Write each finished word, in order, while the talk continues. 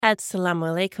Assalamu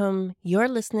alaikum. You're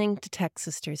listening to Tech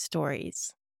Sisters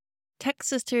Stories. Tech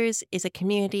Sisters is a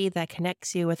community that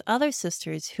connects you with other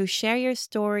sisters who share your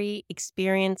story,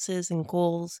 experiences, and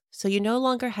goals, so you no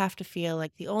longer have to feel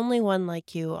like the only one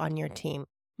like you on your team.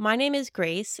 My name is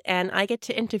Grace, and I get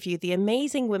to interview the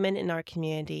amazing women in our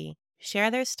community,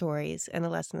 share their stories, and the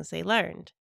lessons they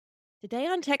learned. Today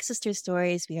on Tech Sisters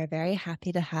Stories, we are very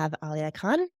happy to have Alia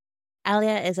Khan.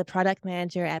 Alia is a product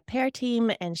manager at Pear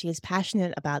Team, and she is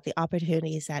passionate about the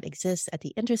opportunities that exist at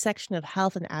the intersection of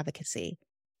health and advocacy.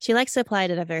 She likes to apply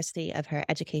the diversity of her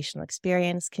educational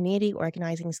experience, community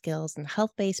organizing skills, and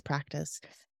health-based practice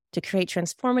to create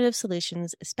transformative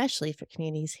solutions, especially for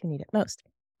communities who need it most.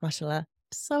 Mashallah,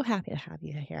 so happy to have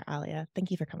you here, Alia.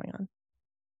 Thank you for coming on.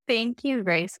 Thank you,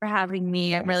 Grace, for having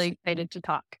me. I'm really excited to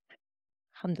talk.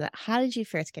 Alhamdulillah. How did you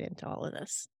first get into all of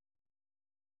this?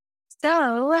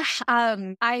 So,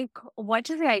 I want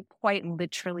to say I quite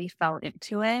literally fell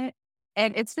into it.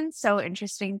 And it's been so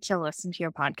interesting to listen to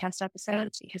your podcast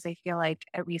episodes because I feel like,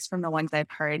 at least from the ones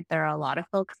I've heard, there are a lot of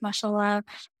folks, mashallah,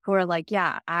 who are like,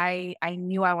 yeah, I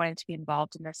knew I wanted to be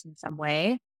involved in this in some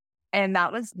way. And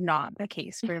that was not the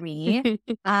case for me.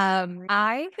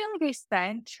 I feel like I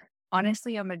spent,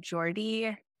 honestly, a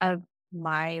majority of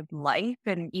my life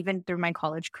and even through my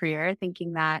college career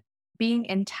thinking that being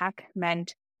in tech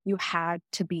meant you had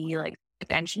to be like an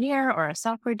engineer or a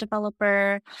software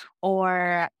developer,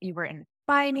 or you were in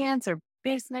finance or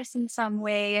business in some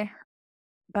way.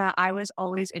 But I was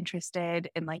always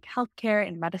interested in like healthcare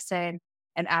and medicine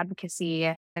and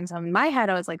advocacy. And so in my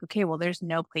head, I was like, okay, well, there's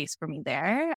no place for me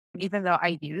there, even though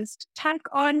I used tech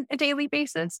on a daily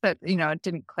basis, but it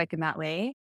didn't click in that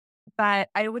way. But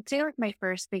I would say like my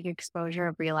first big exposure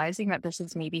of realizing that this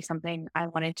is maybe something I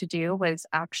wanted to do was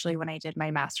actually when I did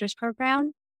my master's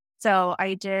program. So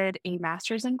I did a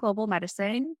master's in global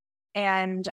medicine,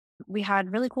 and we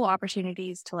had really cool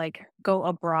opportunities to like go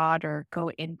abroad or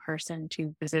go in person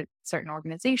to visit certain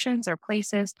organizations or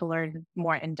places to learn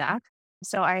more in depth.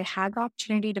 So I had the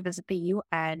opportunity to visit the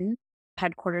UN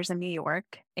headquarters in New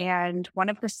York. And one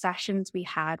of the sessions we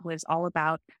had was all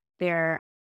about their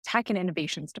tech and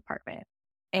innovations department.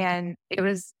 And it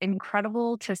was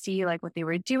incredible to see like what they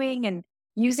were doing and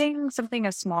using something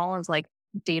as small as like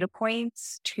data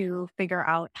points to figure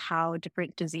out how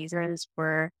different diseases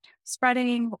were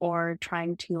spreading or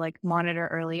trying to like monitor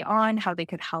early on how they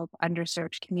could help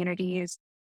underserved communities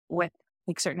with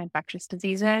like certain infectious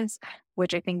diseases,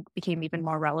 which I think became even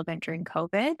more relevant during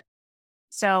COVID.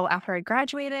 So after I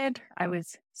graduated, I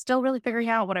was still really figuring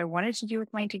out what I wanted to do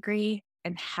with my degree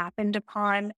and happened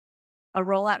upon a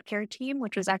role at Pear Team,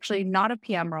 which was actually not a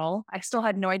PM role. I still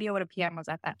had no idea what a PM was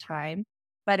at that time,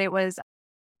 but it was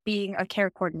being a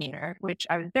care coordinator, which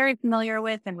I was very familiar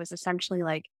with and was essentially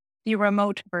like the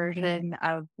remote version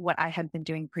of what I had been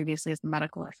doing previously as a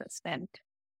medical assistant.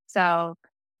 So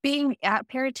being at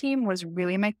Pear Team was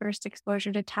really my first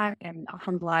exposure to tech, and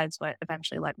alhamdulillah is what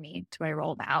eventually led me to my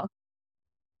role now.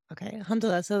 Okay,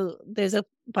 alhamdulillah. So there's a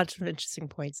bunch of interesting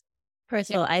points. First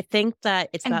of all, I think that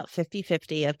it's And about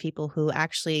 50-50 of people who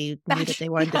actually knew that they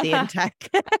wanted to be in yeah. tech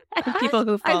and people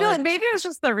who I feel like followed. maybe it was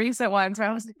just the recent ones where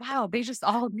I was like, wow, they just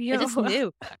all I knew. just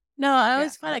knew. No, I Yeah.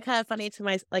 always find it kind of funny to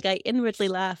like I inwardly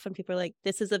laugh when people are like,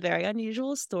 this is a very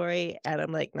unusual story. And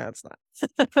I'm like, no, it's not.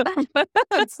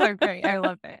 That's so great. I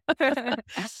love it.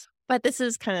 But this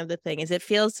is kind of the thing is it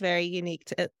feels very unique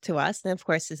to us. And of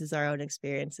course, this is our own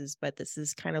experiences, but this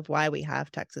is kind of why we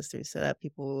have Tech Sisters so that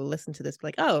people will listen to this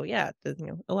like, oh yeah,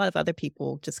 a lot of other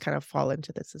people just kind of fall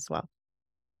into this as well.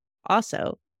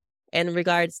 Also, in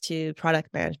regards to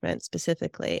product management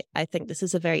specifically, I think this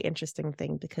is a very interesting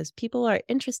thing because people are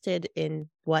interested in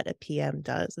what a PM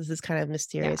does. This is kind of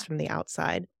mysterious Yeah. from the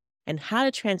outside and how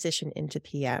to transition into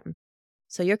PM.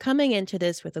 So you're coming into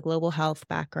this with a global health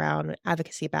background,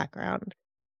 advocacy background,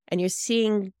 and you're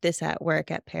seeing this at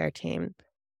work at Pear Team.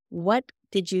 What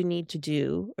did you need to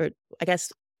do? Or I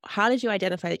guess, how did you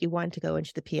identify that you wanted to go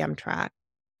into the PM track?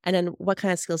 And then what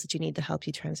kind of skills did you need to help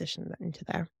you transition into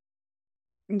there?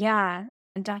 Yeah,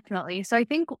 definitely. So I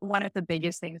think one of the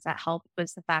biggest things that helped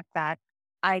was the fact that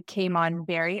I came on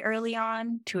very early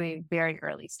on to a very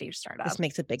early stage This startup.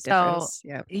 makes a big So difference.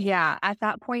 Yeah. yeah, at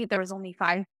that point, there was only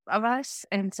five of us.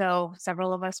 And so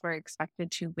several of us were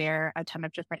expected to wear a ton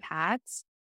of different hats.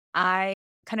 I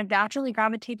kind of naturally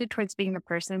gravitated towards being the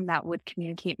person that would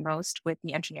communicate most with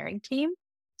the engineering team.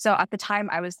 So at the time,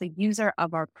 I was the user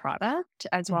of our product,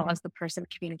 as well Mhm. as the person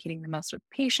communicating the most with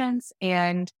patients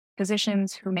and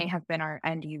physicians who may have been our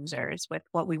end users with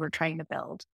what we were trying to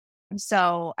build.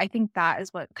 So I think that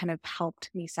is what kind of helped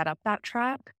me set up that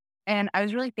track. And I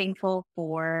was really thankful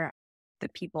for the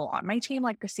people on my team,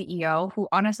 like the CEO, who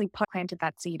honestly planted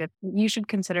that seed of you should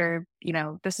consider,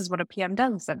 this is what a PM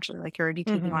does essentially. Like you're already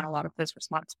taking on Hmm. a lot of those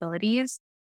responsibilities.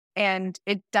 And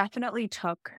it definitely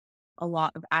took a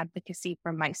lot of advocacy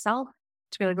from myself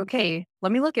to be like, okay,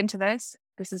 let me look into this.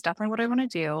 This is definitely what I want to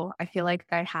do. I feel like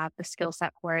I have the skill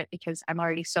set for it because I'm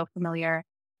already so familiar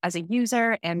as a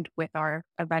user and with our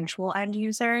eventual end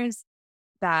users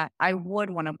that I would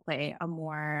want to play a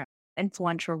more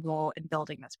influential role in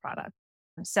building this product.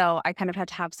 So I kind of had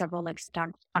to have several like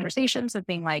sit-down conversations of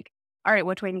being like, all right,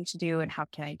 what do I need to do and how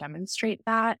can I demonstrate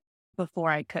that before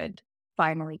I could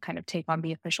finally kind of take on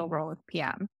the official role of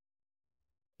PM.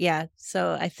 Yeah.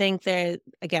 So I think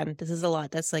again, this is a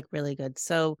lot. That's like really good.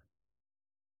 So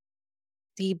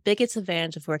the biggest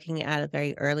advantage of working at a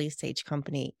very early stage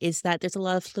company is that there's a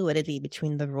lot of fluidity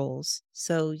between the roles.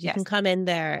 So you can Yes, come in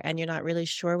there and you're not really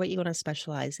sure what you want to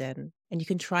specialize in. And you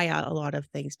can try out a lot of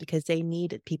things because they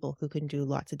need people who can do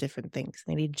lots of different things.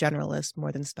 They need generalists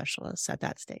more than specialists at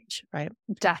that stage, right?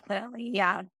 definitely.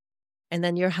 Yeah. And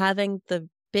then you're having the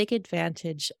big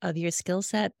advantage of your skill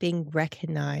set being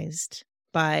recognized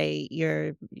by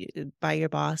your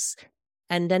boss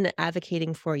and then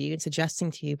advocating for you and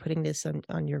suggesting to you, putting this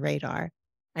on your radar.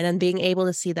 And then being able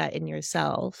to see that in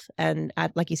yourself and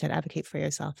like you said, advocate for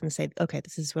yourself and say, okay,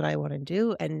 this is what I want to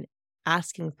do. And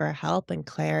asking for help and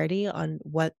clarity on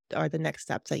what are the next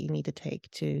steps that you need to take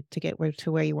to get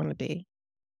where you want to be.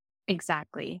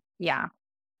 Exactly. Yeah.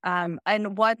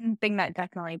 And one thing that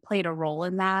definitely played a role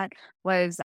in that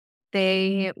was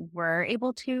they were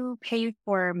able to pay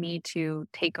for me to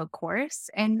take a course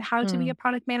in how to be Mm. a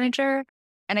product manager.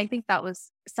 And I think that was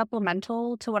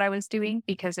supplemental to what I was doing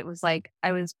because it was like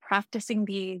I was practicing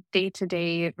the day to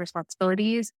day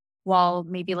responsibilities while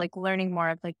maybe like learning more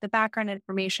of like the background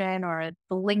information or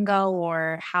the lingo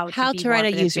or how to How be to more write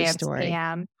of a an user advanced story.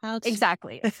 PM. How to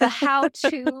Exactly. The how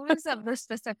to's of the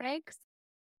specifics,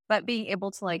 but being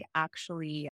able to like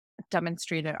actually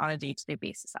demonstrate it on a day-to-day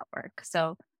basis at work.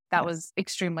 So that Yes. was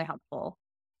extremely helpful.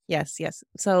 Yes, yes.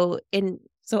 So in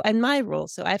my role,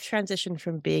 so I've transitioned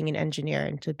from being an engineer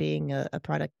into being a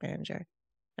product manager.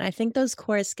 And I think those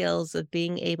core skills of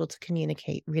being able to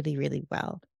communicate really, really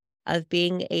well, of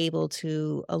being able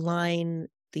to align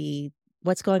the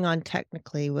what's going on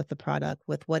technically with the product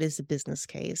with what is the business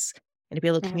case and to be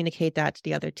able to Mhm. communicate that to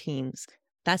the other teams.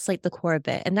 That's like the core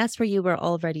bit. And that's where you were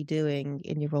already doing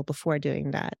in your role before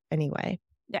doing that anyway.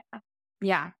 Yeah.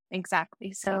 Yeah,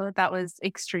 exactly. So that was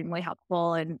extremely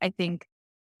helpful. And I think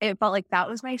it felt like that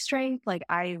was my strength. Like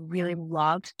I really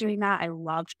loved doing that. I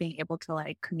loved being able to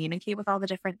like communicate with all the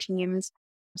different teams.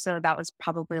 So that was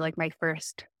probably like my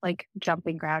first like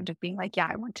jumping ground of being like, yeah,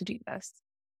 I want to do this.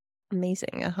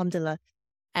 Amazing. Alhamdulillah.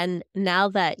 And now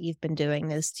that you've been doing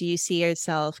this, do you see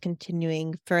yourself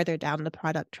continuing further down the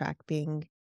product track, being,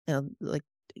 like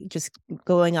just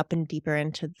going up and deeper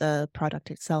into the product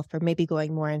itself, or maybe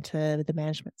going more into the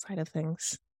management side of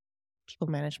things, people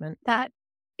management? That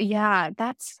yeah,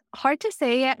 that's hard to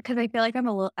say because I feel like I'm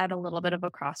at a little bit of a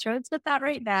crossroads with that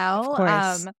right Of now.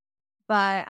 course.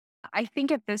 But I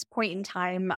think at this point in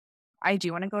time, I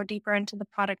do want to go deeper into the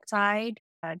product side,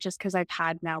 just because I've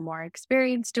had now more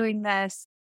experience doing this.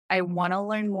 I want to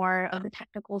learn more of the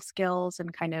technical skills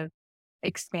and kind of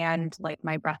expand like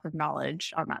my breadth of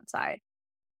knowledge on that side.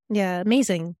 Yeah,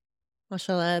 amazing.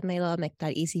 Mashallah, may Allah make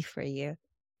that easy for you.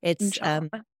 It's Inshallah.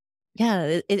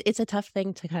 yeah, it's a tough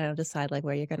thing to kind of decide like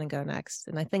where you're going to go next,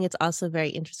 and I think it's also very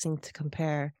interesting to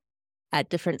compare at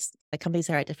like companies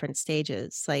are at different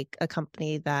stages, like a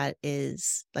company that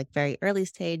is like very early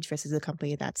stage versus a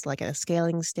company that's like at a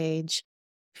scaling stage.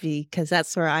 Because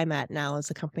that's where I'm at now is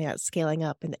a company that's scaling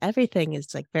up and everything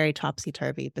is like very topsy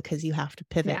turvy because you have to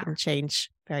pivot Yeah. and change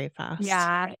very fast.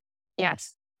 Yeah.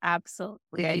 Yes,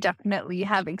 absolutely. I definitely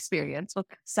have experience with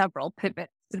several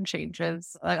pivots and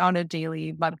changes on a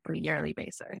daily, monthly, yearly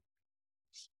basis.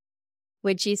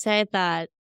 Would you say that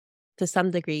to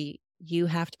some degree you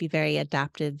have to be very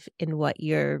adaptive in what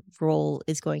your role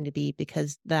is going to be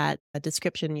because that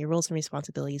description, your roles and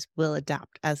responsibilities will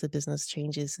adapt as the business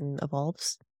changes and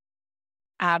evolves?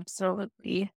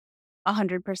 Absolutely.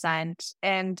 100%.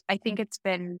 And I think it's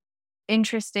been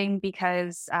interesting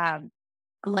because,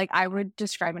 like, I would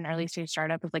describe an early stage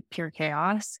startup as like pure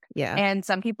chaos. Yeah. And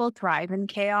some people thrive in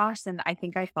chaos. And I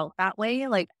think I felt that way.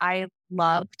 Like, I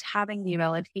loved having the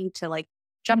ability to like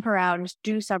jump around,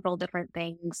 do several different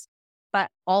things, but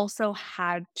also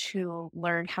had to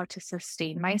learn how to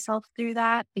sustain myself through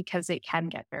that because it can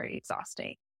get very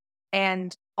exhausting.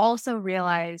 And also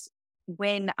realize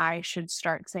when I should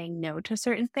start saying no to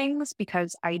certain things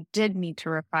because I did need to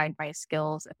refine my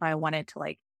skills if I wanted to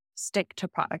like stick to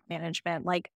product management.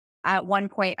 Like At one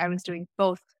point, I was doing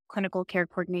both clinical care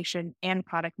coordination and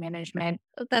product management.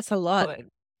 That's a lot.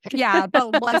 But yeah,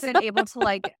 but wasn't able to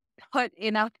like put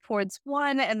enough towards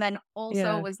one. And then also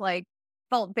Yeah, was like,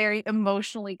 felt very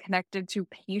emotionally connected to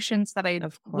patients that I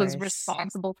of was course.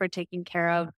 responsible for taking care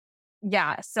of.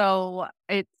 Yeah. So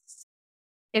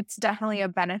it's definitely a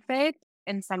benefit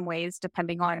in some ways,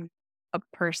 depending on a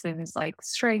person's like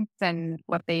strengths and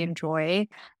what they enjoy.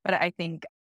 But I think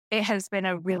it has been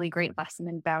a really great lesson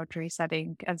in boundary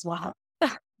setting as well.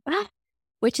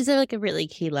 Which is like a really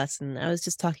key lesson. I was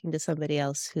just talking to somebody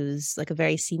else who's like a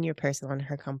very senior person on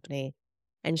her company,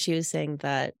 and she was saying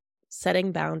that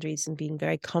setting boundaries and being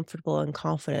very comfortable and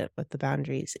confident with the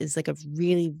boundaries is like a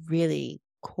really, really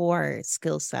core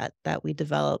skill set that we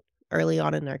develop early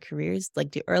on in our careers.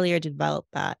 Like the earlier to develop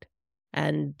that,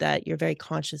 and that you're very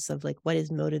conscious of like what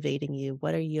is motivating you,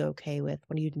 what are you okay with,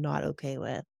 what are you not okay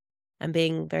with, and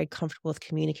being very comfortable with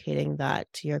communicating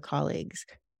that to your colleagues,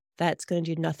 that's gonna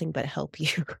do nothing but help you.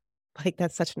 Like,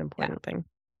 that's such an Yeah, important thing.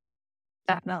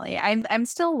 definitely. I'm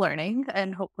still learning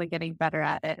and hopefully getting better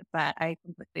at it, but I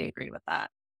completely agree with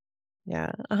that.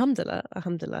 Yeah, alhamdulillah,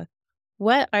 alhamdulillah.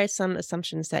 What are some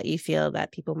assumptions that you feel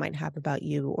that people might have about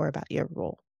you or about your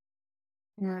role?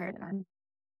 Mm.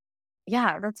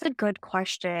 Yeah, that's a good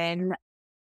question.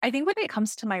 I think when it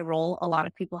comes to my role, a lot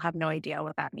of people have no idea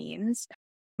what that means.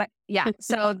 But yeah,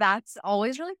 so that's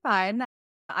always really fun.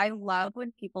 I love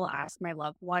when people ask my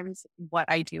loved ones what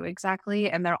I do exactly,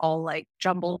 and they're all like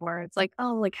jumbled words, like,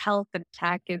 oh, like health and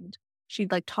tech. And she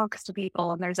like talks to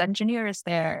people, and there's engineers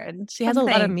there and She has a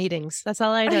lot of something. meetings. That's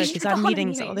all I know. She She's has a on lot of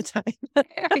meetings all the meetings. time.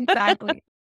 Exactly.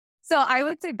 So I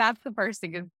would say that's the first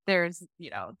thing is there's,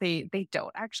 they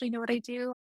don't actually know what I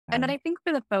do. And then Yeah. I think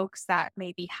for the folks that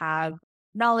maybe have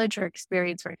knowledge or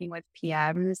experience working with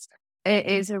PMs, it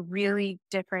is a really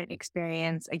different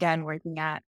experience. Again, working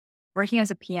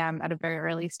as a PM at a very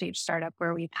early stage startup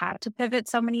where we've had to pivot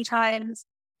so many times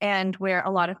and where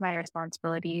a lot of my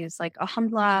responsibilities, like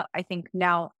alhamdulillah, I think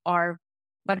now are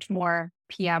much more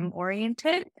PM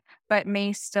oriented, but I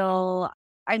may still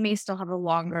have a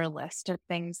longer list of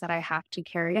things that I have to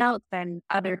carry out than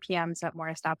other PMs at more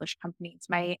established companies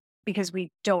might, because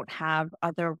we don't have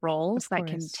other roles Of that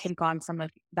can course. take on some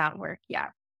of that work. Yeah.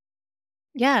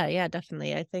 Yeah, yeah,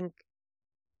 definitely. I think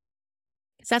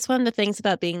 'cause that's one of the things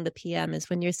about being the PM is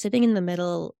when you're sitting in the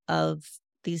middle of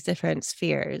these different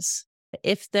spheres,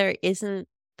 if there isn't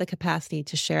the capacity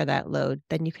to share that load,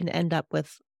 then you can end up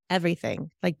with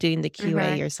everything, like doing the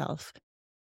QA Hmm. yourself.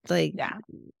 Like, Yeah.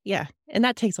 yeah, and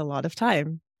that takes a lot of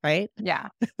time, right? Yeah.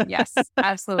 Yes,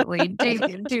 absolutely.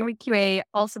 Doing QA,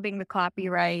 also being the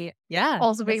copyright, Yeah,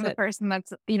 also that's being the it. person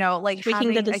that's, like Tweaking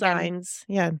the having again, designs.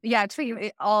 Yeah. yeah,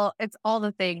 it's all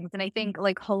the things. And I think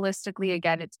like holistically,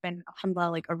 again, it's been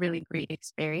alhamdulillah, like a really great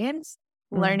experience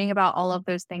Mm. learning about all of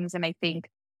those things. And I think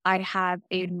I have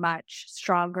a much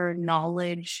stronger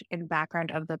knowledge and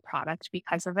background of the product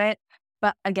because of it.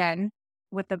 But again,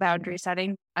 with the boundary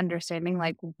setting, understanding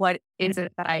like what is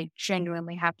it that I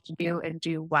genuinely have to do and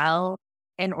do well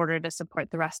in order to support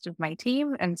the rest of my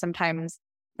team. And sometimes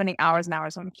spending hours and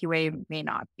hours on QA may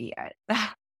not be it.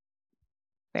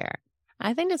 Fair.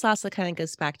 I think this also kind of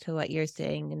goes back to what you're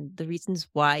saying and the reasons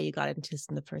why you got into this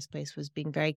in the first place was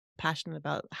being very passionate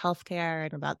about healthcare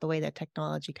and about the way that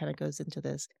technology kind of goes into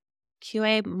this.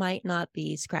 QA might not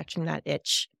be scratching that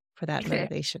itch for that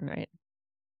motivation, right?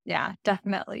 Yeah,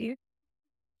 definitely.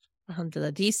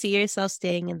 Alhamdulillah. Do you see yourself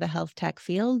staying in the health tech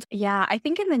field? Yeah, I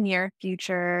think in the near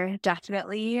future,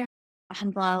 definitely.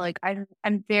 Alhamdulillah, like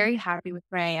I'm very happy with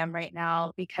where I am right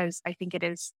now because I think it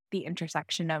is the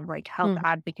intersection of like health Mm.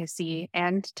 advocacy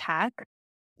and tech.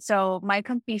 So my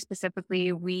company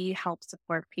specifically, we help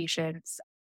support patients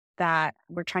that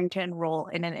we're trying to enroll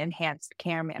in an enhanced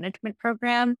care management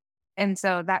program. And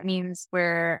so that means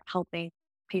we're helping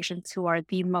patients who are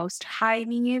the most high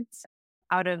needs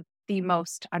out of the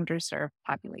most underserved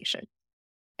population.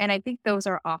 And I think those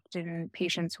are often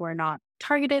patients who are not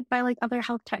targeted by like other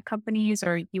health tech companies,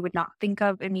 or you would not think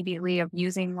of immediately of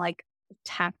using like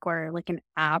tech or like an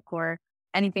app or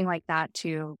anything like that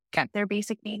to get their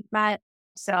basic needs met.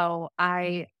 So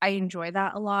I enjoy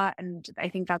that a lot. And I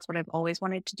think that's what I've always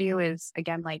wanted to do is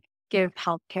again, like give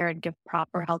healthcare and give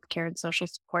proper healthcare and social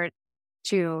support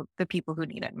to the people who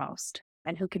need it most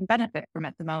and who can benefit from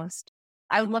it the most.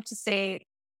 I would love to stay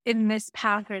in this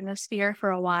path or in this sphere for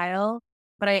a while,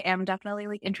 but I am definitely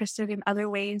like interested in other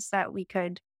ways that we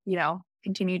could,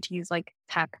 continue to use like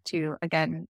tech to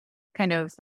again kind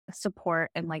of support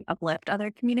and like uplift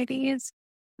other communities.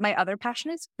 My other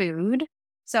passion is food.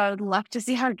 So I would love to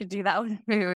see how I could do that with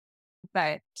food.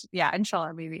 But yeah,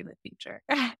 inshallah, maybe in the future.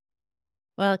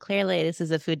 Well, clearly, this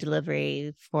is a food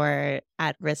delivery for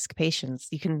at-risk patients.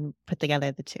 You can put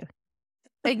together the 2.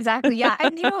 Exactly. Yeah.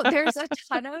 And there's a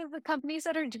ton of the companies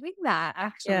that are doing that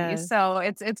actually. Yeah, So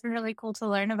it's really cool to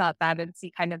learn about that and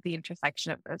see kind of the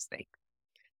intersection of those things.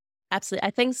 absolutely.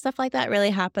 I think stuff like that really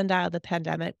happened out of the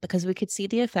pandemic because we could see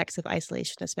the effects of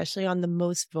isolation, especially on the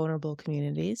most vulnerable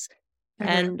communities.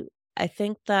 Mhm. And I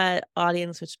think that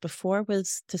audience, which before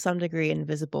was to some degree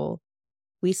invisible,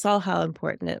 we saw how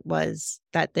important it was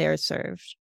that they're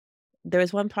served. There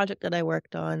was one project that I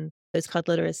worked on. It's called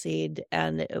Literaseed,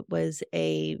 and it was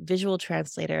a visual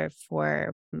translator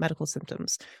for medical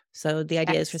symptoms. So the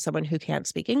idea is for Yes. someone who can't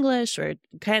speak English or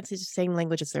can't speak the same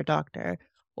language as their doctor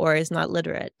or is not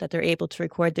literate, that they're able to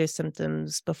record their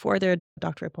symptoms before their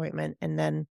doctor appointment, and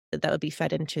then that would be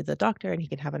fed into the doctor, and he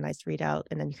can have a nice readout,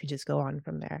 and then you can just go on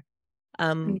from there.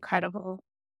 Um, Incredible.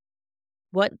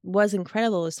 what was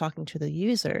incredible was talking to the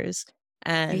users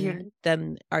and Mhm.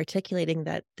 them articulating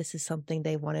that this is something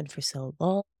they wanted for so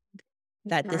long,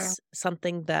 that Yeah. this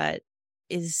something that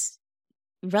is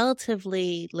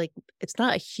relatively like it's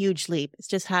not a huge leap. It's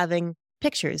just having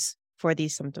pictures for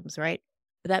these symptoms, right?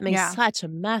 But that makes Yeah. such a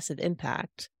massive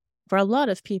impact for a lot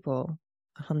of people.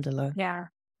 Alhamdulillah. Yeah.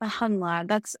 Alhamdulillah,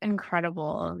 that's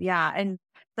incredible. Yeah. And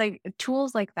like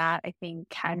tools like that, I think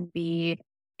can be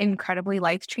incredibly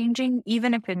life changing,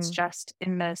 even if it's Mm. just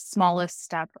in the smallest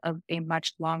step of a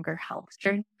much longer health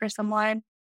journey for someone.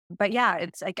 But yeah,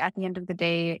 it's like at the end of the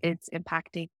day, it's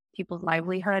impacting people's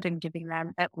livelihood and giving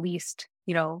them at least,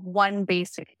 one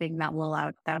basic thing that will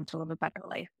allow them to live a better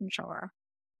life, I'm sure.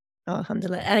 Oh,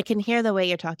 alhamdulillah. And I can hear the way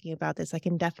you're talking about this. I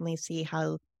can definitely see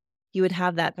how you would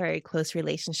have that very close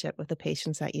relationship with the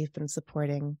patients that you've been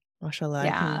supporting. MashaAllah,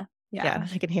 I can Yeah. Yeah. yeah,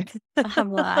 I can hear.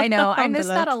 Alhamdulillah. I know. I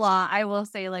miss Alhamdulillah. that a lot. I will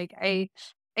say, like, I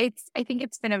think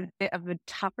it's been a bit of a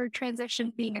tougher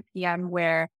transition being a PM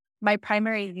where my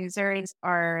primary users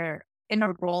are in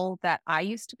a role that I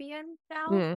used to be in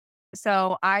now. Mm,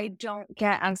 So I don't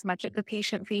get as much of the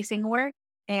patient facing work.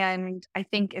 And I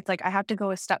think it's like I have to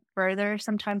go a step further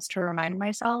sometimes to remind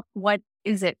myself, what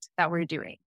is it that we're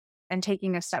doing? And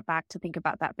taking a step back to think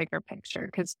about that bigger picture.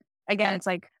 Cause again, it's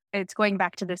like, it's going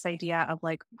back to this idea of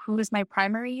like, who is my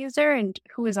primary user and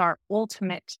who is our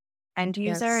ultimate end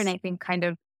user? And yes. I think kind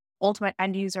of ultimate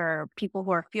end user are people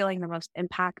who are feeling the most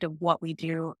impact of what we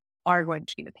do are going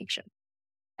to be the patient.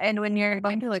 And when you're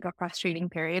going through like a frustrating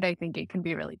period, I think it can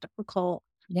be really difficult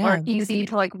or Yeah, easy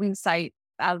to like lose sight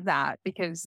of that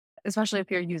because especially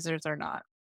if your users are not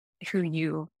who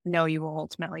you know you will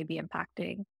ultimately be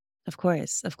impacting. of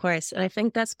course, of course. And I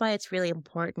think that's why it's really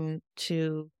important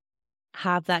to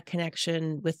have that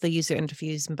connection with the user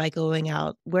interviews and by going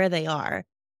out where they are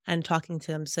and talking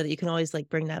to them so that you can always like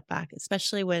bring that back,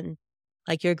 especially when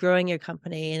like you're growing your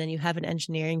company and then you have an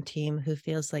engineering team who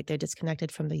feels like they're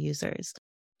disconnected from the users.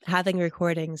 Having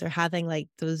recordings or having like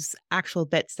those actual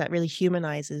bits that really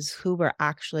humanizes who we're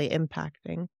actually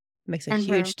impacting makes a Mhm.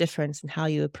 huge difference in how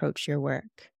you approach your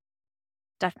work.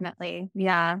 Definitely.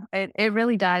 Yeah, it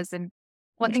really does. And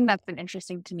one thing that's been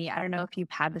interesting to me, I don't know if you've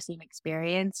had the same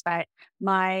experience, but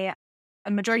my a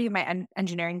majority of my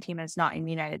engineering team is not in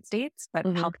the United States, but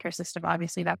the Hmm. healthcare system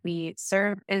obviously that we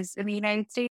serve is in the United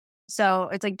States. So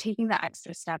it's like taking the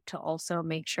extra step to also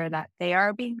make sure that they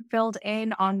are being filled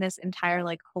in on this entire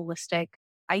like holistic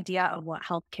idea of what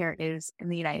healthcare is in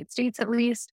the United States, at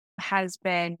least, has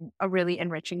been a really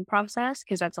enriching process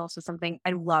because that's also something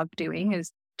I love doing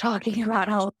is talking about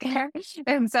healthcare.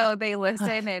 And so they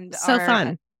listen and So are,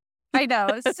 fun. I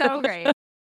know, it's so great.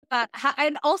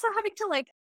 And also having to like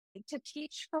to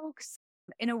teach folks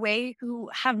in a way who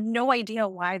have no idea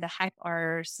why the heck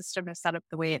our system is set up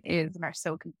the way it is and are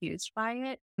so confused by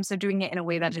it. And so doing it in a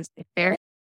way that is very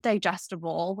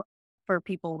digestible for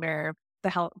people where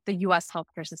the US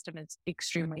healthcare system is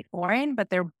extremely foreign, but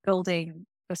they're building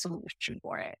a solution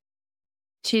for it.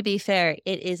 To be fair,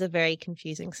 it is a very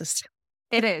confusing system.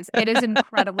 It is. It is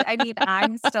incredibly I mean,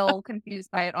 I'm still confused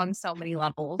by it on so many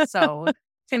levels. So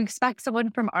to expect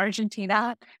someone from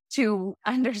Argentina to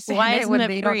understand Why it isn't when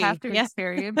it they don't have free? to Yeah.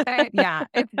 experience it, yeah,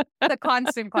 it's the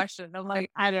constant question. I'm like,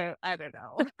 I don't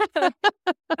know.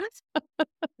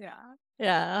 Yeah.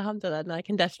 Yeah, alhamdulillah, no, I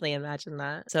can definitely imagine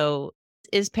that. So,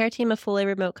 is Pear Team a fully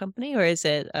remote company or is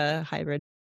it a hybrid?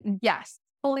 Yes,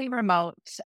 fully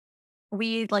remote.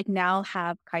 We like now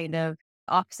have kind of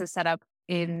offices set up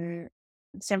in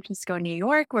San Francisco, New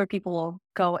York, where people will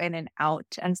go in and out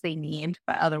as they need,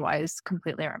 but otherwise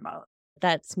completely remote.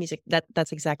 That's music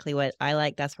that's exactly what I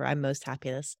like, that's where I'm most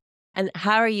happiest. And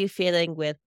how are you feeling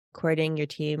with coordinating your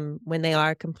team when they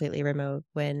are completely remote,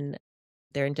 when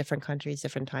they're in different countries,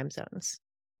 different time zones?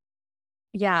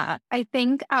 Yeah, I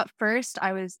think at first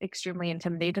I was extremely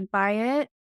intimidated by it.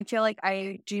 I feel like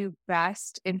I do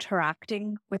best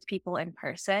interacting with people in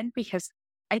person because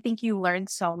I think you learn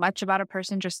so much about a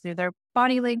person just through their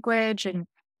body language and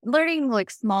learning like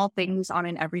small things on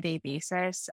an everyday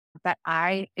basis that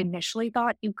I initially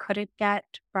thought you couldn't get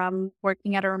from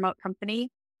working at a remote company.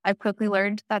 I've quickly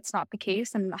learned that's not the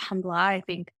case. And alhamdulillah, I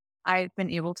think I've been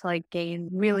able to like gain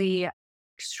really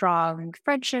strong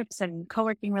friendships and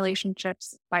co-working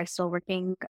relationships by still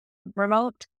working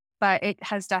remote, but it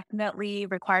has definitely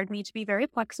required me to be very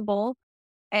flexible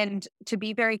and to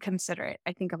be very considerate,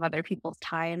 I think, of other people's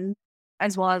time,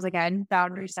 as well as, again,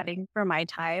 boundary setting for my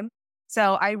time.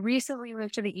 So I recently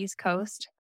moved to the East Coast.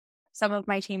 Some of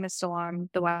my team is still on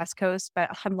the West Coast, but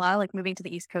alhamdulillah, like moving to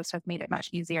the East Coast has made it much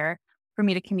easier for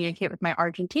me to communicate with my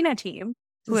Argentina team,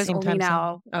 The who is same only time zone.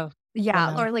 now, Oh, one yeah,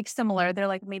 hour. or like similar. They're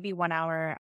like maybe 1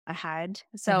 hour ahead.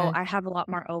 So Okay. I have a lot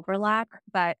more overlap.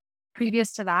 But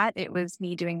previous to that, it was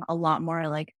me doing a lot more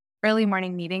like early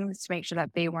morning meetings to make sure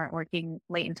that they weren't working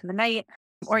late into the night,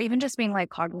 or even just being like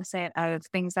cognizant of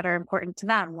things that are important to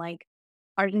them, like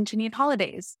Argentinian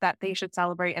holidays that they should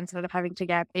celebrate instead of having to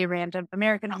get a random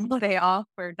American holiday off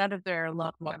where none of their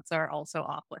loved ones are also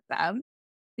off with them.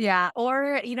 Yeah.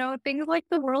 Or, things like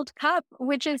the World Cup,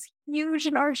 which is huge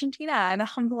in Argentina. And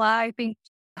alhamdulillah, I think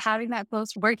having that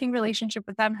close working relationship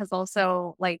with them has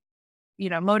also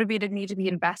motivated me to be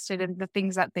invested in the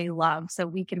things that they love so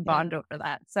we can Yeah. bond over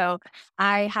that. So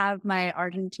I have my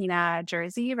Argentina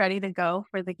jersey ready to go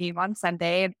for the game on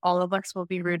Sunday, and all of us will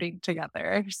be rooting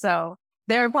together. So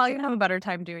they're probably gonna have a better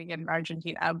time doing it in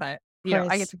Argentina, but Of I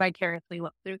get course. to vicariously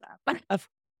live through that. Of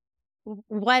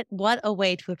what a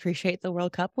way to appreciate the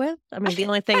World Cup with. I mean, the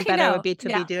only thing I better would know. be to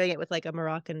be Yeah, doing it with like a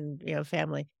Moroccan,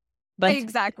 family. But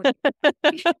exactly.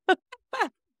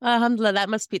 alhamdulillah,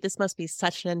 this must be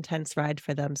such an intense ride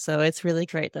for them. So it's really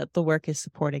great that the work is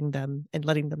supporting them and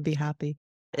letting them be happy.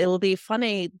 It will be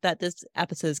funny that this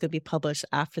episode is going to be published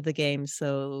after the game.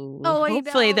 So Oh, I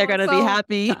hopefully they're know. going to be So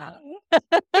happy.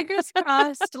 fingers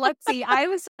crossed. Let's see. I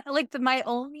was like my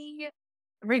only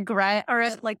regret or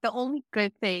like the only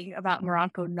good thing about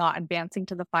Morocco not advancing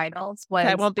to the finals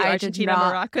That was won't be I did Argentina,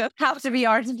 not Morocco. have to be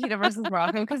Argentina versus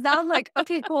Morocco because now I'm like,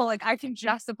 okay, cool. Like I can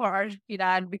just support Argentina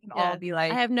and we can all Yeah. be I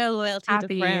like have no loyalty to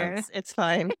happy. France. It's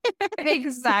fine.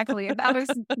 Exactly. That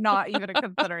was not even a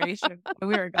consideration.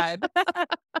 We were good.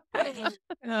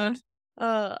 Uh,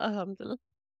 Alhamdulillah.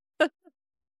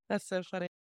 That's so funny.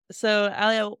 So,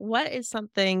 Alia, what is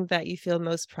something that you feel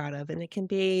most proud of? And it can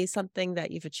be something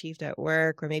that you've achieved at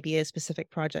work or maybe a specific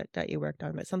project that you worked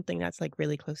on, but something that's like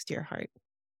really close to your heart.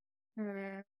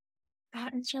 mm,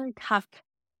 that is really tough.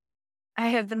 I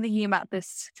have been thinking about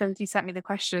this since you sent me the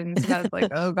questions, and I was like,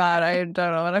 "Oh God, I don't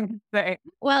know what I'm gonna say."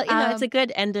 Well, it's a Um,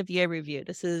 good end of year review.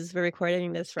 We're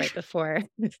recording this right before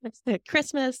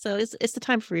Christmas. So it's the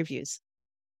time for reviews.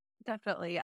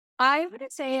 Definitely. I would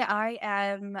say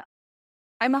I'm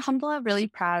alhamdulillah really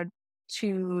proud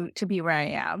to be where I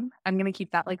am. I'm gonna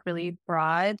keep that like really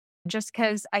broad, just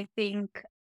because I think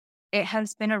it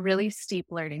has been a really steep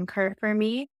learning curve for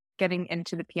me getting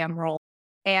into the PM role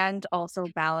and also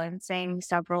balancing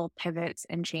several pivots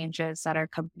and changes that our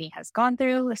company has gone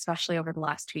through, especially over the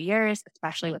last 2 years,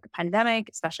 especially with the pandemic,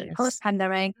 especially Yes. post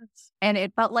pandemic. And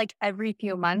it felt like every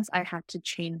few months I had to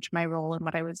change my role and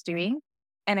what I was doing.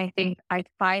 And I think I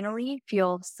finally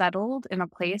feel settled in a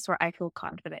place where I feel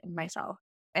confident in myself.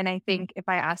 And I think if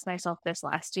I asked myself this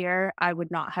last year, I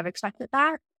would not have expected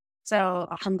that. So,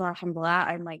 alhamdulillah, alhamdulillah,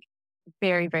 I'm like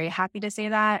very, very happy to say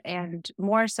that. And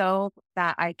more so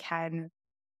that I can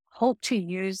hope to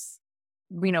use,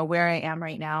 where I am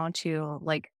right now to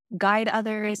like guide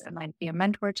others and like be a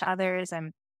mentor to others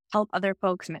and help other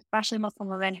folks, and especially Muslim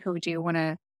women who do want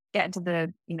to get into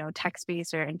the, tech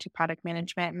space or into product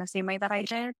management in the same way that I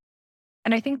did.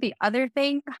 And I think the other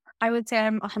thing I would say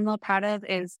I'm alhamdulillah proud of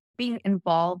is being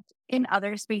involved in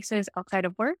other spaces outside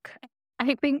of work.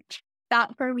 I think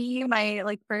that for me, my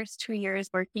like first 2 years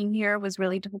working here was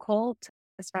really difficult,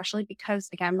 especially because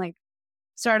again, like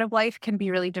startup life can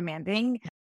be really demanding.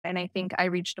 And I think I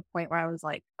reached a point where I was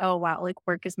like, oh, wow, like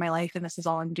work is my life and this is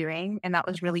all I'm doing. And that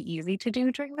was really easy to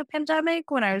do during the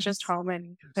pandemic when I was just home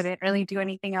and couldn't really do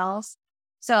anything else.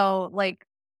 So, like,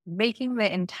 making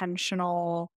the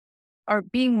intentional or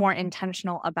being more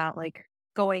intentional about like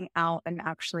going out and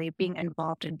actually being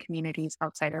involved in communities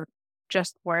outside of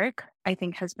just work, I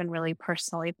think has been really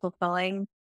personally fulfilling.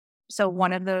 So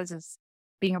one of those is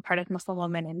being a part of Muslim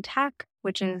Women in Tech,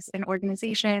 which is an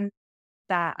organization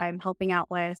that I'm helping out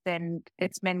with. And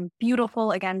it's been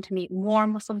beautiful again to meet more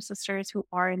Muslim sisters who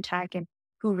are in tech and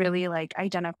who really like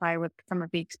identify with some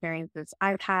of the experiences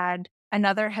I've had.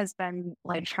 Another has been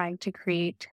like trying to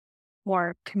create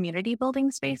more community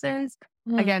building spaces,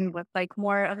 Mm. again, with like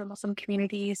more of the Muslim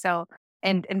community. So,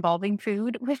 and involving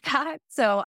food with that.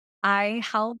 So I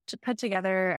helped put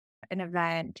together an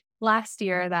event last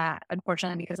year that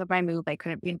unfortunately, because of my move, I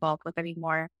couldn't be involved with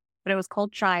anymore, but it was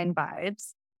called Shrine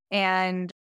Vibes.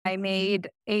 And I made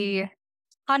a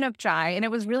ton of chai, and it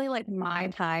was really like my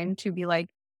time to be like,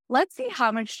 let's see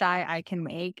how much chai I can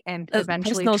make and A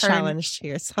eventually personal turn, challenge to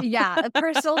yourself. yeah, a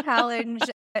personal challenge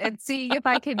and seeing if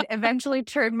I can eventually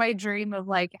turn my dream of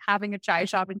like having a chai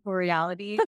shop into a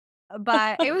reality.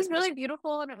 But it was really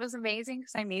beautiful and it was amazing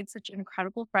because I made such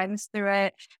incredible friends through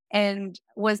it and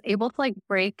was able to like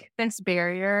break this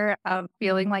barrier of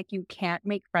feeling like you can't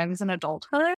make friends in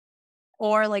adulthood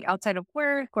or like outside of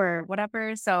work or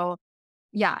whatever. So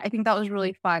yeah, I think that was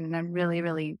really fun. And I'm really,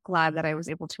 really glad that I was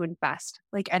able to invest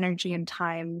like energy and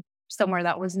time somewhere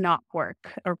that was not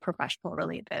work or professional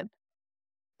related.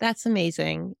 That's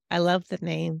amazing. I love the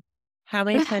name. How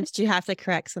many times do you have to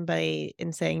correct somebody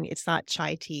in saying it's not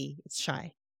chai tea, it's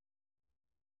chai?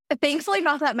 Thankfully,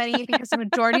 not that many because the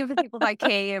majority of the people that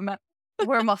came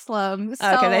were Muslims.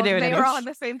 Okay, they So knew what they it were is. on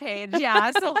the same page.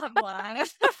 Yeah, so alhamdulillah.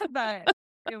 But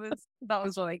that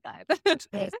was really good.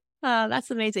 Oh,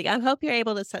 that's amazing. I hope you're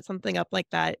able to set something up like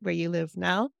that where you live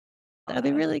now. That'd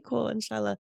be really cool,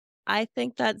 inshallah. I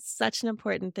think that's such an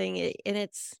important thing. And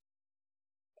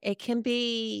it can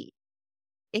be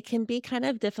it can be kind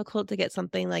of difficult to get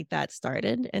something like that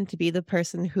started and to be the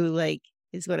person who like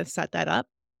is going to set that up.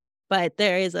 But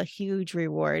there is a huge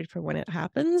reward for when it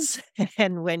happens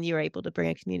and when you're able to bring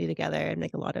a community together and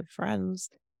make a lot of friends.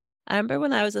 I remember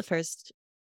when I was the first,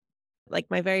 like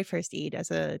my very first Eid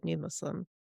as a new Muslim,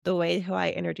 the way how I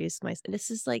introduced myself, this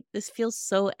is like, this feels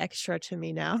so extra to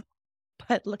me now.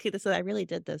 But look at this, I really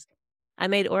did this. I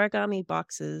made origami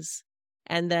boxes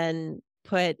and then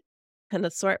put an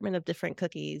assortment of different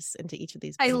cookies into each of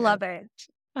these I binders. love it.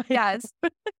 Yes.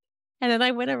 And then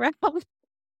I went around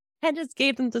and just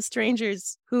gave them to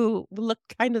strangers who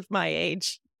looked kind of my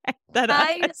age. I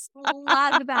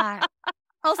love that.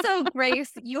 Also,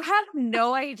 Grace, you have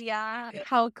no idea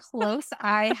how close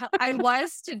I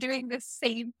was to doing the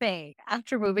same thing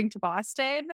after moving to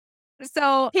Boston.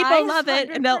 So People I love it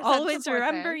and they'll 100% always support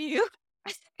remember this. you.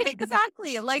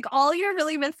 Exactly. Like all you're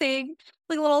really missing,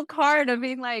 like a little card of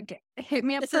being like, hit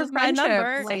me up This for is my friendship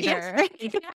number. Yes.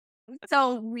 later.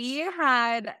 So we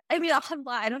had, I mean,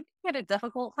 alhamdulillah, I don't think we had a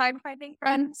difficult time finding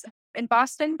friends in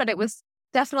Boston, but it was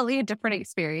definitely a different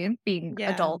experience being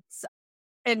Yeah. adults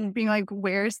and being like,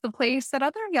 where's the place that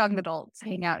other young adults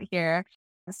hang out here?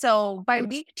 So by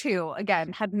week 2,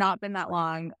 again, had not been that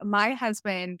long. My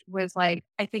husband was like,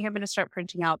 I think I'm going to start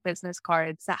printing out business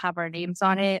cards that have our names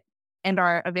on it and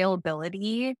our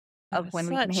availability of when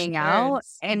we can Such hang out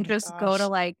nerds. Oh and my just go to gosh.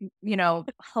 like,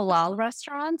 halal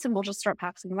restaurants and we'll just start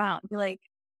passing them out and be like,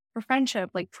 for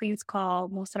friendship, like please call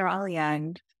Mohsen or Alia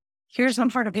and here's one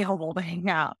part available to hang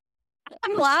out.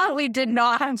 I'm glad we did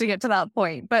not have to get to that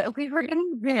point, but we were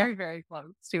getting very, very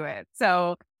close to it.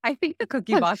 So I think the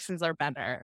cookie boxes are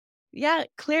better. Yeah,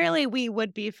 clearly we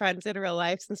would be friends in real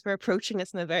life since we're approaching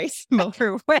this in a very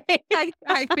similar way.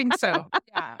 I think so.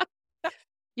 Yeah.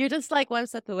 You're just like one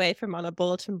step away from on a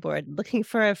bulletin board looking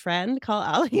for a friend. Call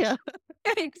Alia.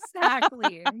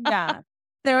 Exactly. Yeah.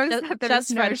 There was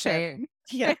Just no friendship. shame.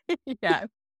 Yeah. Yeah.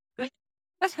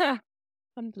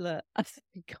 Alhamdulillah.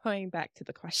 Going back to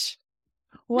the question.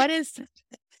 What is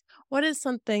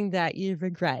something that you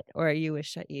regret or you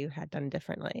wish that you had done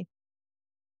differently?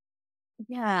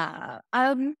 Yeah.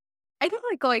 I think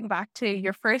like going back to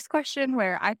your first question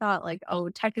where I thought like, oh,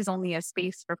 tech is only a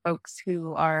space for folks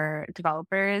who are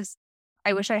developers.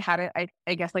 I wish I had it.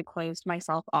 I guess like closed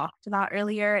myself off to that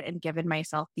earlier and given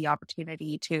myself the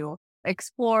opportunity to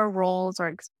explore roles or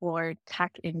explore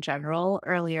tech in general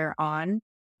earlier on,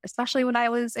 especially when I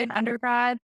was in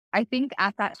undergrad. I think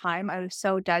at that time I was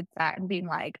so dead set and being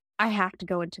like, I have to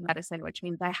go into medicine, which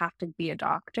means I have to be a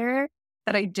doctor,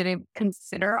 that I didn't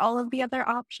consider all of the other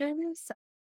options.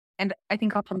 And I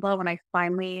think alhamdulillah, when I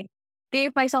finally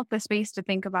gave myself the space to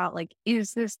think about like,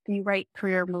 is this the right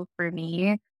career move for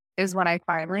me? Is when I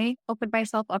finally opened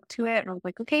myself up to it. And I was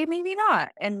like, okay, maybe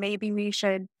not. And maybe we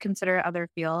should consider other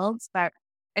fields. But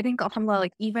I think alhamdulillah,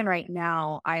 like even right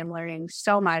now, I am learning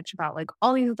so much about like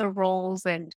all these other roles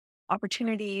and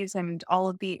opportunities and all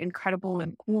of the incredible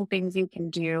and cool things you can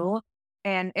do.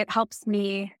 And it helps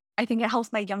me, I think it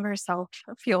helps my younger self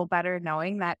feel better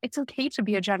knowing that it's okay to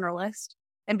be a generalist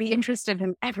and be interested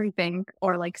in everything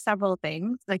or like several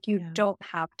things. Like you Yeah. don't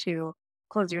have to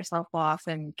close yourself off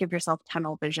and give yourself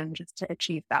tunnel vision just to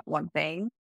achieve that one thing.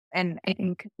 And I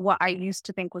think what I used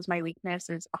to think was my weakness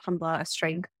is alhamdulillah a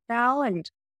strength now. And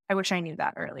I wish I knew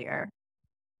that earlier.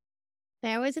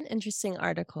 There was an interesting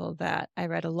article that I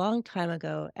read a long time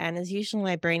ago, and as usual,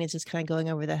 my brain is just kind of going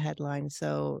over the headline,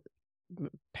 so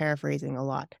paraphrasing a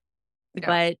lot. Yeah.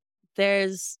 But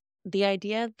there's the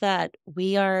idea that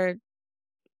we are,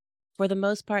 for the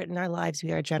most part in our lives,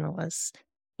 we are generalists.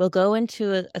 We'll go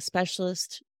into a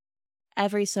specialist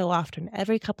every so often,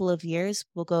 every couple of years,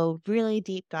 we'll go really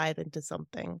deep dive into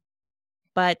something.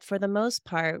 But for the most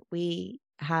part, we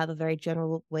have a very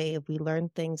general way we learn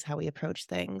things, how we approach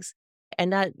things.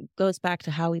 And that goes back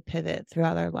to how we pivot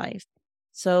throughout our life.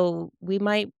 So we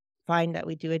might find that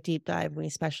we do a deep dive when we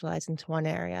specialize into one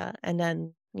area. And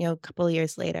then, a couple of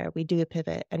years later, we do a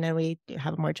pivot and then we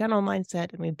have a more general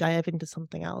mindset and we dive into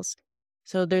something else.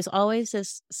 So there's always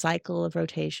this cycle of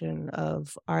rotation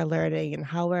of our learning and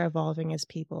how we're evolving as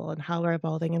people and how we're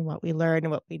evolving in what we learn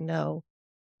and what we know.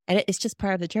 And it's just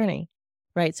part of the journey,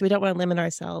 right? So we don't want to limit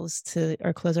ourselves to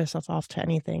or close ourselves off to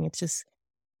anything. It's just,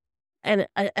 and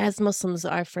as Muslims,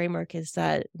 our framework is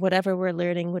that whatever we're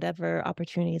learning, whatever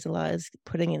opportunities Allah is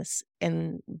putting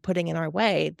in our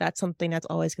way, that's something that's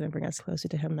always going to bring us closer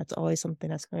to Him. That's always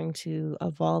something that's going to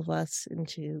evolve us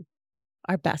into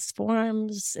our best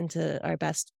forms, into our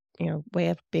best, way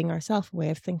of being ourselves, way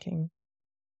of thinking.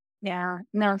 Yeah.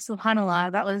 No,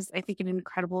 subhanAllah, that was, I think, an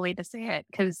incredible way to say it.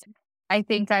 Because I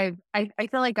think I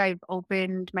feel like I've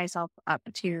opened myself up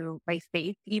to my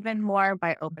faith even more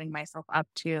by opening myself up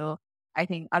to, I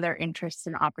think, other interests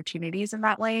and opportunities in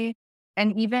that way.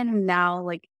 And even now,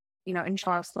 like,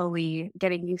 inshallah, slowly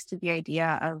getting used to the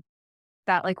idea of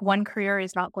that, like, one career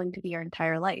is not going to be your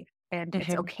entire life. And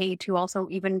it's okay to also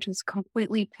even just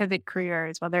completely pivot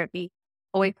careers, whether it be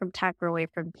away from tech or away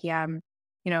from PM,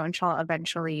 inshallah,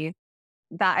 eventually.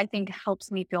 That I think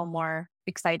helps me feel more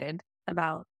excited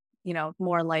about,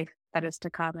 more life that is to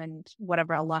come and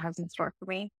whatever Allah has in store for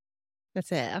me.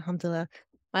 That's it. Alhamdulillah.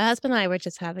 My husband and I were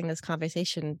just having this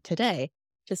conversation today,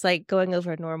 just like going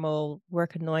over normal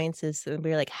work annoyances. And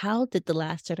we were like, how did the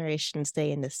last generation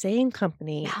stay in the same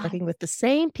company, working with the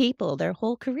same people their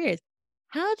whole careers?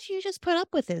 How do you just put up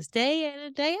with this day in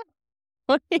and day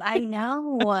out? I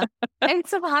know. And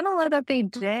subhanAllah that they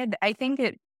did. I think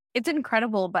it's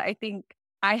incredible, but I think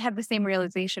I had the same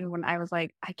realization when I was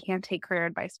like, I can't take career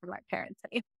advice from my parents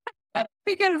anymore.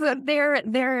 Because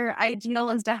their ideal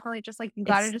is definitely just like, you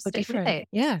got to just stick with it.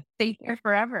 Yeah. Stay here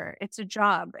forever. It's a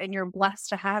job and you're blessed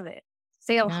to have it.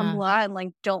 Say alhamdulillah and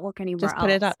like, don't look anywhere else. Just put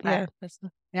it up. But,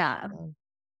 yeah.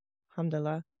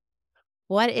 Alhamdulillah.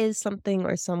 What is something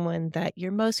or someone that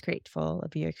you're most grateful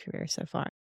of your career so far?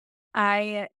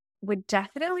 I would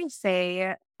definitely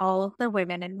say all of the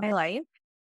women in my life.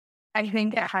 I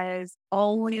think it has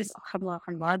always,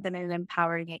 alhamdulillah, been an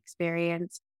empowering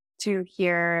experience to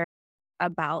hear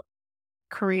about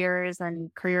careers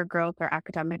and career growth or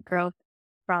academic growth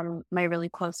from my really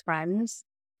close friends.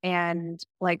 And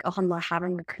like, alhamdulillah,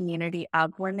 having a community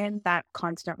of women that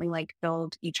constantly like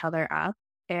build each other up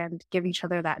and give each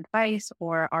other that advice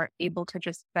or are able to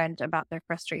just vent about their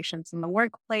frustrations in the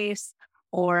workplace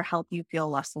or help you feel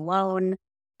less alone.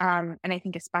 And I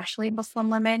think especially Muslim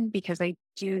women, because I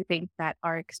do think that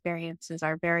our experiences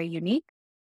are very unique,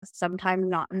 sometimes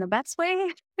not in the best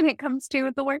way when it comes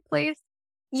to the workplace,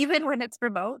 even when it's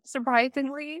remote,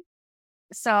 surprisingly.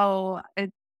 So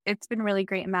it's been really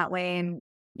great in that way. And,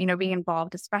 being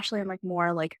involved, especially in like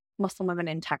more like Muslim women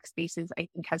in tech spaces, I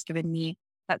think has given me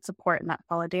that support and that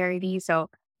solidarity. So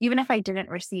even if I didn't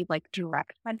receive like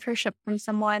direct mentorship from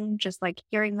someone, just like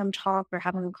hearing them talk or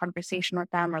having a conversation with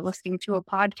them or listening to a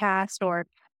podcast or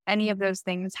any of those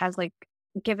things has like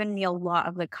given me a lot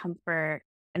of the comfort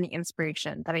and the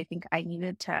inspiration that I think I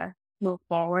needed to move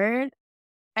forward.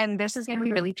 And this is going to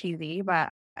be really cheesy, but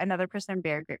another person I'm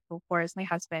very grateful for is my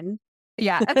husband.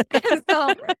 Yeah.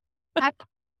 So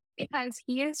because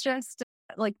he is just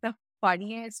like the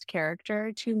funniest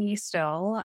character to me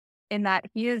still, in that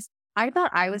I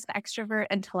thought I was an extrovert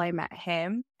until I met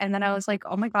him. And then I was like,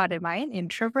 oh my God, am I an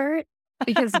introvert?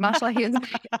 Because mashallah, he was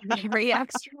very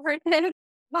extroverted.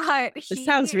 But This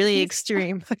sounds really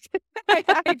extreme.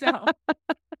 I know.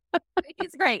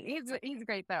 He's great. He's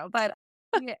great though. But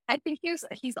I think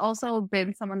he's also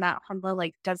been someone that alhamdulillah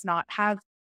like does not have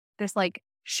this like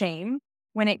shame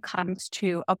when it comes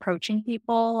to approaching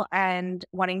people and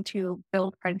wanting to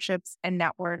build friendships and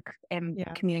network and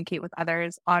communicate with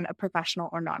others on a professional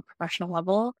or non-professional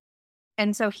level.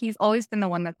 And so he's always been the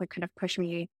one that's like kind of pushed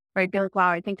me Right? Be like, wow,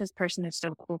 I think this person is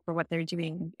so cool for what they're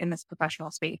doing in this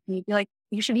professional space. And you'd be like,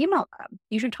 you should email them.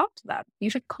 You should talk to them. You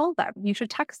should call them. You should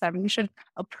text them. You should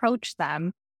approach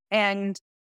them. And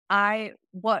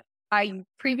what I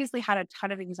previously had a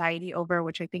ton of anxiety over,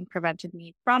 which I think prevented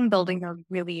me from building those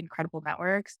really incredible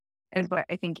networks, is what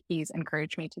I think he's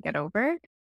encouraged me to get over.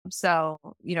 So,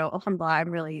 alhamdulillah, I'm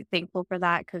really thankful for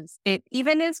that because it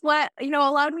even is what,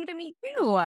 allowed me to meet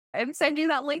you and send you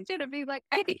that LinkedIn and be like,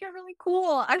 I think you're really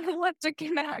cool. I would love to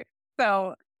connect.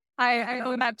 So I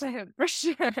owe that to him for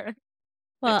sure.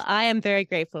 Well, I am very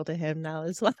grateful to him now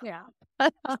as well. Yeah.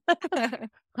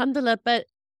 Alhamdulillah, but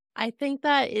I think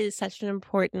that is such an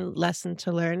important lesson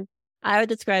to learn. I would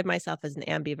describe myself as an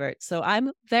ambivert. So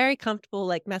I'm very comfortable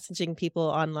like messaging people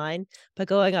online, but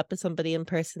going up to somebody in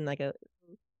person,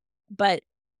 but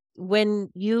when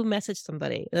you message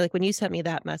somebody, like when you sent me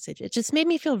that message, it just made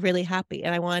me feel really happy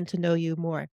and I wanted to know you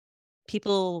more.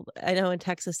 People I know in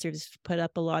Texas, there's put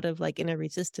up a lot of like inner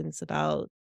resistance about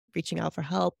reaching out for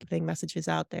help, putting messages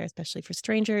out there, especially for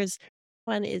strangers.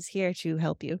 One is here to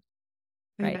help you,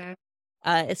 right? Mhm.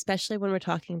 Especially when we're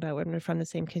talking about when we're from the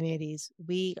same communities,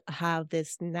 we have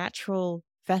this natural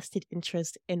vested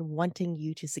interest in wanting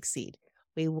you to succeed.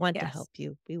 We want to Yes. help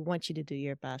you. We want you to do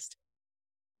your best.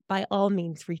 By all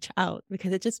means, reach out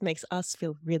because it just makes us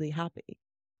feel really happy.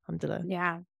 Alhamdulillah.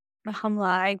 Yeah. Alhamdulillah,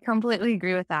 I completely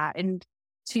agree with that. And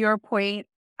to your point,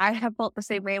 I have felt the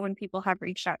same way when people have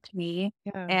reached out to me.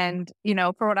 Yeah. And,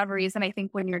 for whatever reason, I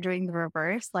think when you're doing the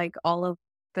reverse, like all of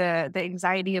the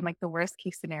anxiety and like the worst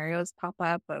case scenarios pop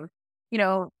up of,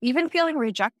 even feeling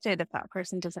rejected if that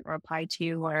person doesn't reply to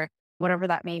you or whatever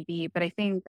that may be. But I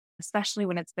think especially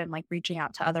when it's been like reaching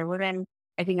out to other women,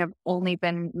 I think I've only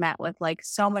been met with like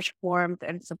so much warmth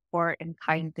and support and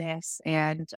kindness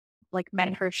and like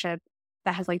mentorship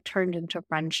that has like turned into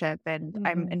friendship. And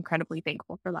I'm Mhm. incredibly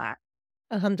thankful for that.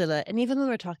 Alhamdulillah. And even when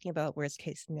we're talking about worst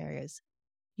case scenarios,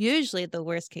 usually the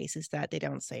worst case is that they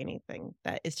don't say anything,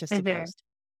 that it's just a Mhm. ghost.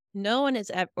 No one is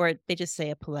ever, or they just say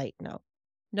a polite no.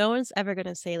 No one's ever going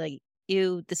to say, like,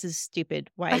 ew, this is stupid.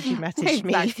 Why did you message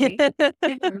me? Exactly.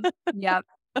 Mhm. Yep,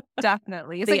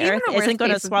 definitely. It's like The even earth the isn't worst going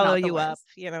to case is swallow not the you up.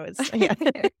 worst. It's,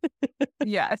 yeah.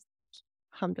 Yes.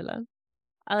 Alhamdulillah.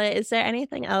 Is there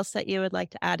anything else that you would like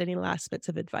to add? Any last bits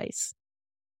of advice?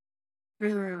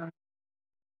 Mhm.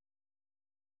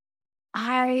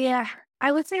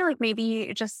 I would say like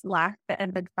maybe just lack the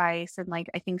of advice and like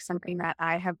I think something that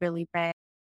I have really been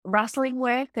wrestling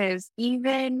with is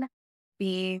even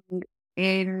being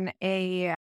in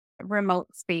a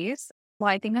remote space. Well,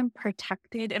 I think I'm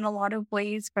protected in a lot of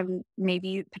ways from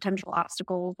maybe potential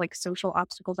obstacles, like social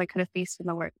obstacles I could have faced in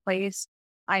the workplace.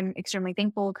 I'm extremely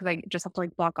thankful because I just have to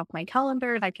like block off my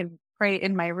calendar and I can pray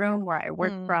in my room where I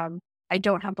work Mm, from. I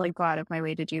don't have to like go out of my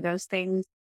way to do those things.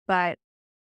 But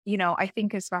I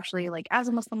think especially like as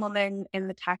a Muslim woman in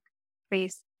the tech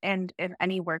space and in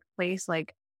any workplace,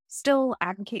 like still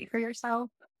advocate for yourself.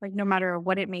 Like no matter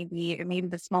what it may be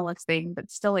the smallest thing,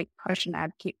 but still like push and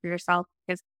advocate for yourself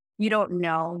because you don't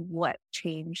know what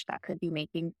change that could be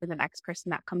making for the next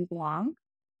person that comes along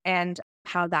and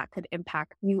how that could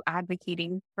impact you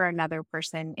advocating for another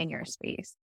person in your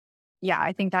space. Yeah,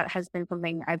 I think that has been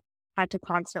something I've had to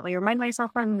constantly remind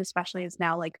myself from, especially as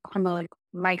now like like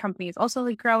my company is also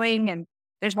like growing and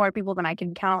there's more people than I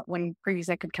can count when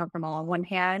previously I could count them all on one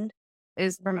hand,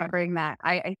 is remembering that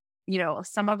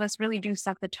some of us really do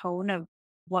set the tone of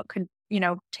what could,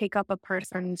 take up a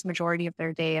person's majority of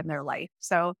their day and their life.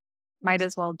 So might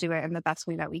as well do it in the best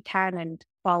way that we can and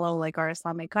follow like our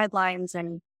Islamic guidelines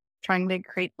and trying to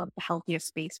create the healthiest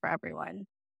space for everyone.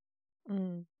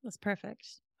 that's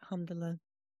perfect. Alhamdulillah.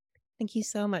 Thank you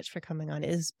so much for coming on. It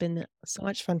has been so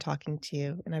much fun talking to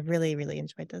you, and I've really, really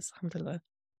enjoyed this. Alhamdulillah.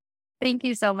 Thank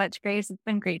you so much, Grace. It's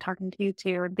been great talking to you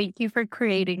too. And thank you for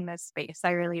creating this space.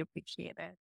 I really appreciate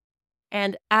it.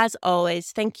 And as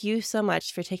always, thank you so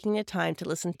much for taking the time to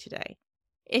listen today.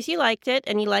 If you liked it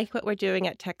and you like what we're doing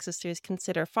at Tech Sisters,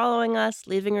 consider following us,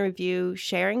 leaving a review,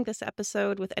 sharing this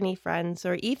episode with any friends,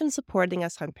 or even supporting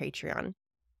us on Patreon.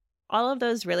 All of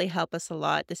those really help us a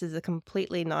lot. This is a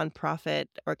completely nonprofit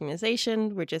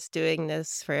organization. We're just doing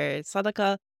this for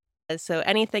sadaqah. So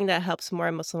anything that helps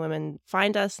more Muslim women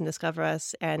find us and discover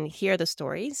us and hear the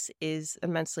stories is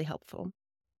immensely helpful.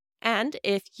 And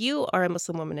if you are a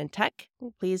Muslim woman in tech,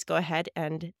 please go ahead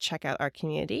and check out our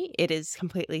community. It is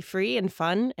completely free and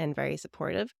fun and very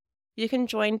supportive. You can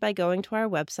join by going to our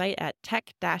website at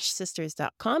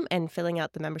tech-sisters.com and filling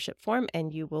out the membership form,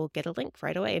 and you will get a link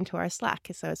right away into our Slack.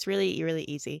 So it's really, really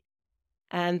easy.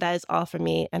 And that is all from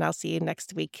me, and I'll see you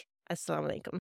next week. Assalamu alaikum.